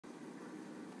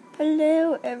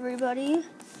Hello everybody.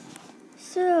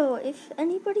 So if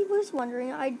anybody was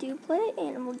wondering, I do play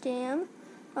Animal Jam,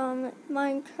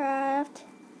 Minecraft,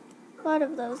 a lot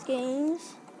of those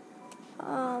games.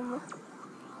 Yeah,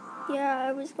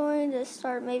 I was going to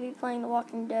start maybe playing The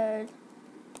Walking Dead.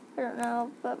 I don't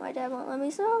know, but my dad won't let me,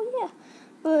 so yeah.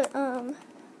 But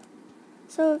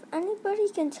so if anybody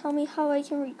can tell me how I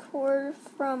can record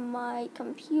from my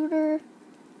computer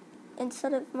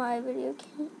instead of my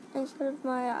instead of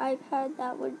my iPad,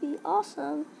 that would be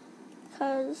awesome,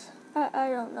 because I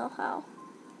don't know how.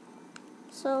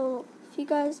 So if you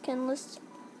guys can list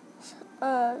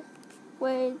a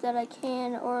way that I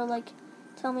can, or like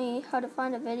tell me how to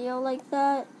find a video like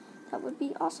that, that would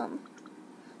be awesome.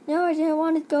 No, I didn't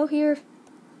want to go here.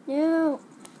 No.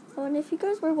 Oh, and if you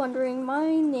guys were wondering, my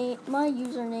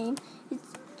username is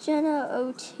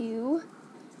Jenna02,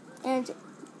 and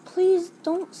please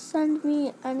don't send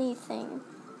me anything.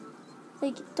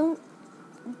 Like,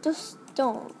 just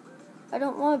don't. I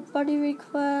don't want buddy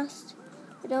requests.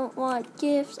 I don't want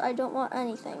gifts. I don't want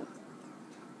anything.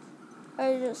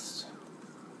 I was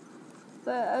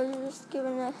just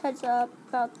giving a heads up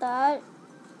about that.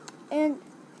 And,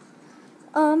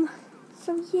 so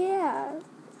yeah,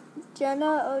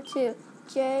 Jenna02,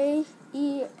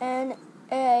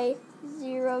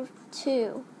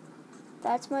 JENA02.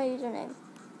 That's my username.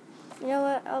 You know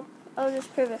what? I'll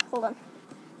just prove it. Hold on.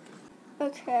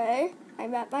 Okay,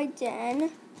 I'm at my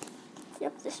den.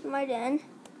 Yep, this is my den.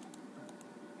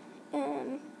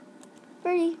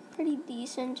 Pretty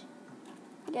decent,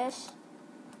 I guess.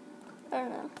 I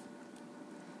don't know.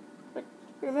 But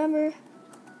remember,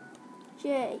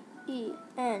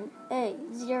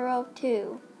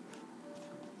 JENA02.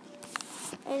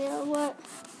 And you know what?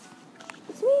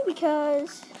 It's me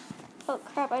because, oh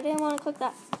crap, I didn't want to click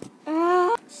that.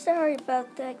 Sorry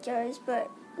about that, guys, but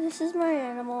this is my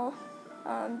animal.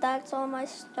 That's all my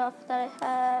stuff that I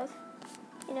have,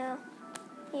 yeah.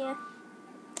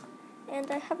 And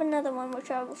I have another one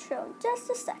which I will show in just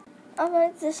a sec.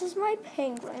 Alright, this is my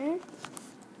penguin.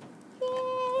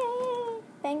 Yay!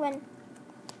 Penguin.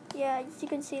 Yeah, as you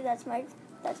can see, that's one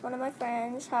of my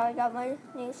friends, how I got my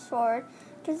new sword.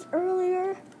 Because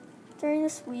earlier, during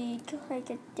this week, like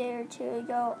a day or two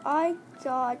ago, I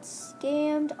got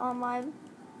scammed on my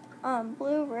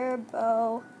blue rare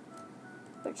bow,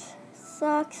 which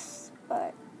sucks,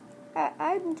 but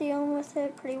I'm dealing with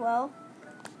it pretty well.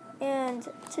 And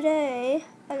today,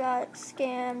 I got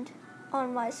scammed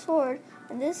on my sword,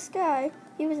 and this guy,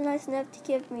 he was nice enough to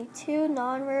give me 2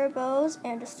 non-rare bows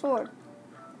and a sword.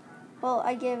 Well,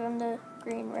 I gave him the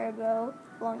green rare bow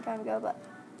a long time ago, but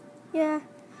yeah,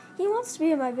 he wants to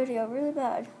be in my video really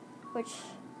bad, which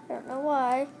I don't know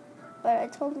why, but I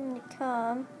told him to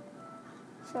come,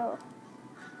 so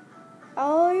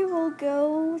I will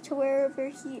go to wherever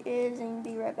he is and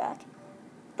be right back.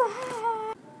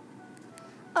 Bye!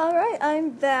 Alright, I'm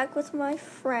back with my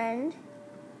friend.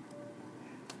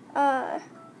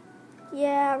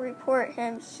 Yeah, report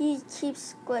him. He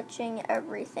keeps glitching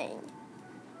everything.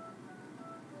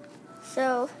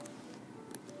 So,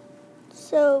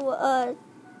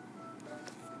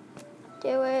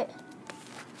 do it.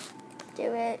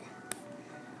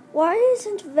 Why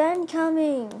isn't Ven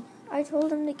coming? I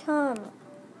told him to come.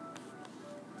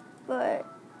 But,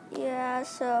 yeah,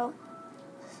 so,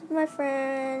 this is my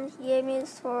friend. He gave me the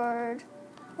sword.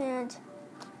 And,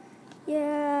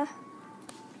 yeah.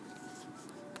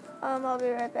 I'll be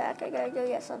right back. I gotta go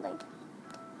get something.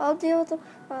 I'll deal with the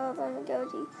problem and go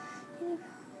to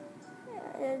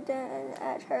and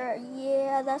at her.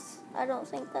 Yeah, I don't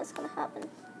think that's gonna happen.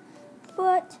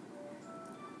 But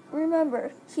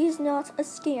remember, he's not a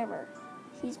scammer.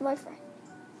 He's my friend.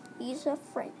 He's a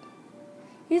friend.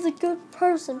 He's a good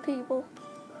person, people.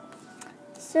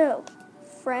 So,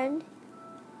 friend,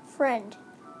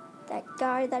 that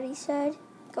guy that he said,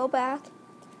 go back,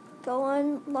 go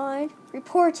online,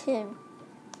 report him.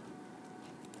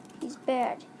 He's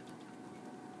bad.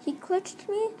 He glitched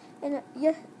me and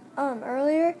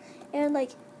earlier, and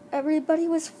like everybody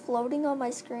was floating on my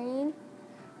screen.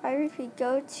 I repeat,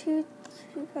 go to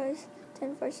guys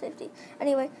 10 for safety.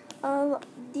 Anyway, yeah,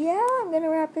 I'm gonna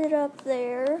wrap it up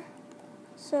there.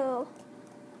 So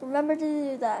remember to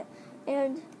do that.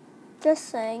 And just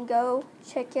saying, go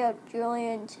check out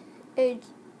AJ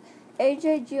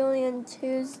Julian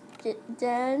 2's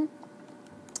den.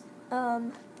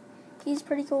 He's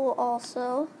pretty cool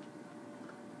also.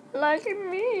 Like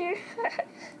me.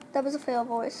 That was a fail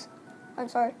voice. I'm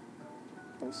sorry.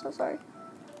 I'm so sorry.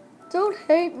 Don't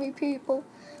hate me, people.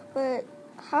 But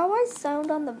how I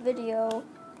sound on the video,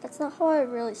 that's not how I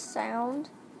really sound.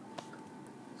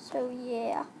 So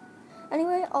yeah.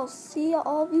 Anyway, I'll see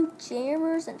all of you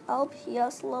jammers and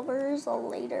LPS lovers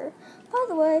later. By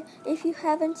the way, if you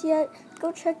haven't yet,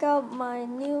 go check out my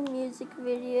new music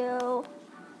video,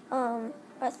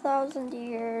 1,000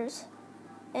 Years,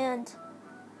 and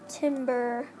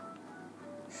Timber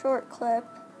short clip.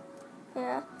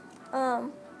 Yeah.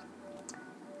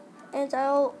 And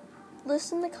I'll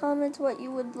list in the comments what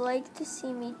you would like to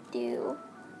see me do.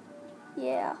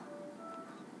 Yeah.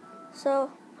 So,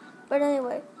 but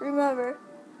anyway, remember,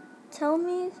 tell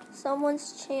me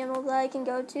someone's channel that I can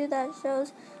go to that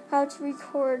shows how to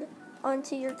record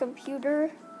onto your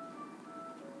computer.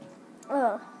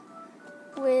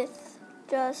 With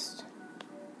just,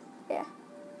 yeah.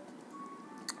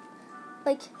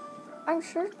 Like, I'm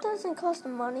sure it doesn't cost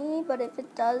money, but if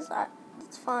it does,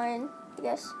 it's fine, I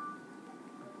guess.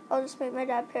 I'll just make my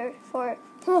dad pay for it.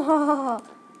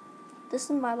 This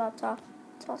is my laptop.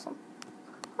 It's awesome.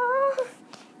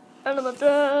 And I'm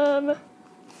done.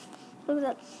 Look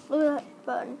at that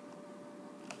button.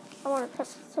 I want to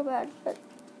press it so bad, but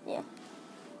yeah.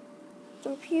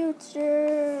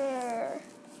 Computer.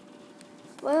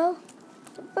 Well,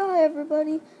 goodbye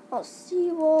everybody. I'll see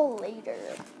you all later.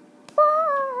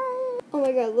 Bye. Oh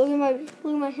my god, look at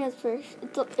my hands first.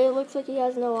 It looks like he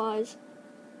has no eyes.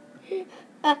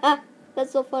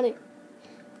 That's so funny.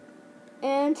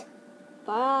 And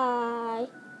bye.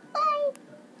 Bye.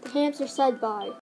 The hamster said bye.